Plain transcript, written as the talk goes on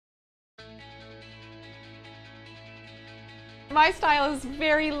My style is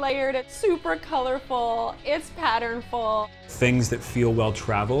very layered, it's super colorful, it's patternful. Things that feel well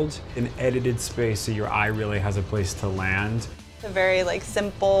traveled, an edited space so your eye really has a place to land. It's a very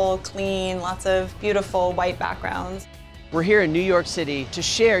simple, clean, lots of beautiful white backgrounds. We're here in New York City to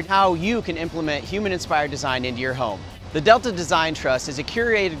share how you can implement human-inspired design into your home. The Delta Design Trust is a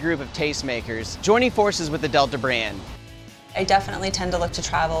curated group of tastemakers joining forces with the Delta brand. I definitely tend to look to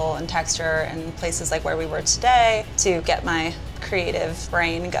travel and texture and places like where we were today to get my creative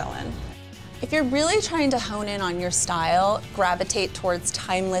brain going. If you're really trying to hone in on your style, gravitate towards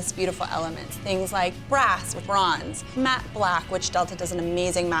timeless, beautiful elements. Things like brass with bronze, matte black, which Delta does an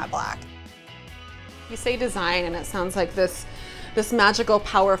amazing matte black. You say design and it sounds like this magical,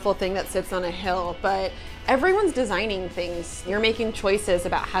 powerful thing that sits on a hill, but everyone's designing things. You're making choices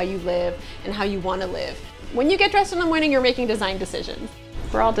about how you live and how you want to live. When you get dressed in the morning, you're making design decisions.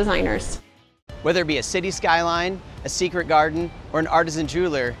 We're all designers. Whether it be a city skyline, a secret garden, or an artisan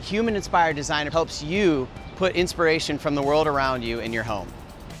jeweler, human-inspired design helps you put inspiration from the world around you in your home.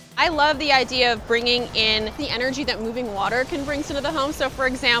 I love the idea of bringing in the energy that moving water can bring into the home. So for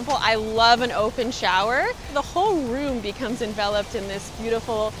example, I love an open shower. The whole room becomes enveloped in this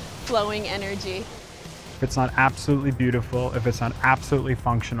beautiful flowing energy. If it's not absolutely beautiful, if it's not absolutely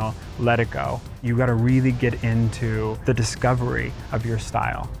functional, let it go. You gotta really get into the discovery of your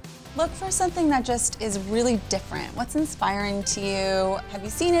style. Look for something that just is really different. What's inspiring to you? Have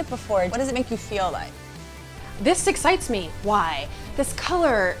you seen it before? What does it make you feel like? This excites me. Why? This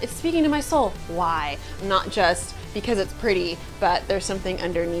color is speaking to my soul. Why? Not just because it's pretty, but there's something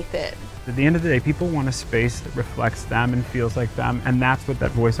underneath it. At the end of the day, people want a space that reflects them and feels like them, and that's what that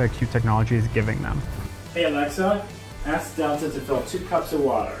Voice IQ technology is giving them. Hey Alexa, ask Delta to fill 2 cups of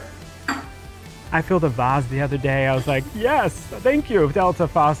water. I filled a vase the other day. I was like, yes, thank you, Delta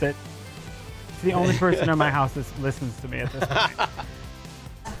Faucet. It's the only person in my house that listens to me at this point.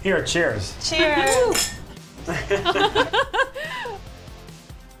 Here, cheers. Cheers.